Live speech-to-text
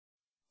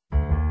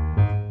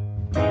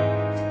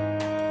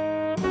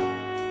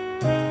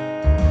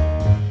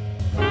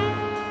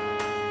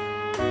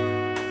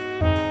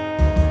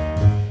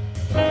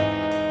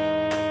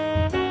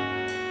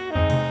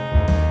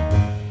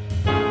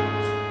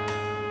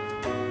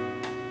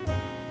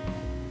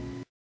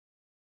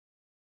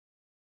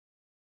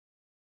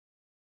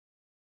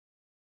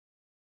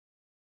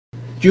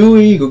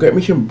Julie, go get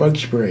me some bug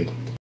spray.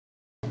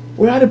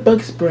 We're out of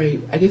bug spray.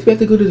 I guess we have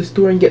to go to the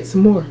store and get some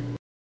more.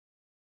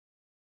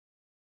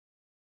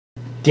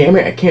 Damn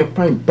it, I can't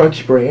find bug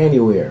spray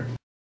anywhere.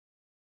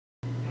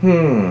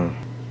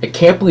 I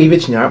can't believe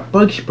it's not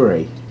bug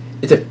spray.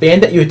 It's a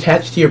fan that you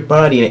attach to your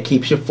body and it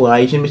keeps your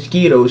flies and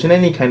mosquitoes and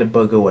any kind of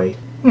bug away.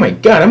 Oh my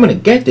god, I'm gonna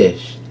get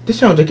this. This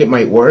sounds like it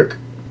might work.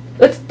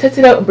 Let's test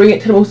it out and bring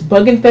it to the most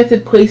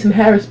bug-infested place in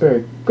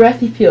Harrisburg,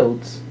 Grassy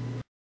Fields.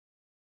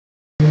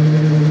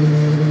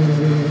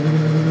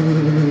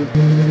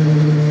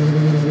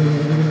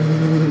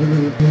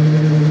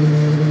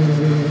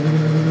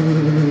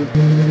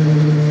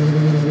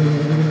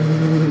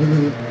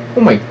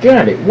 Oh my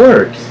god, it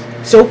works!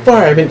 So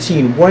far I haven't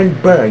seen one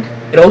bug.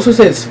 It also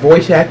says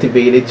voice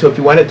activated, so if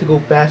you want it to go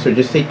faster,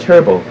 just say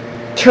turbo.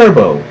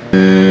 Turbo!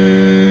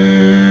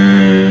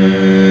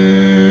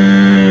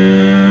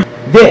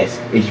 This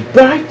is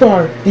by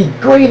far the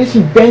greatest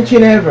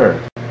invention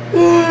ever!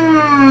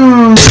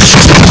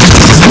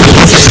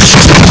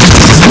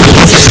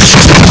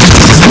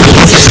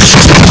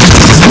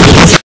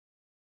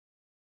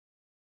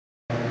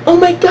 Oh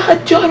my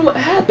god, John, what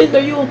happened?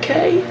 Are you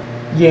okay?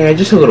 Yeah,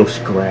 just a little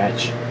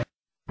scratch.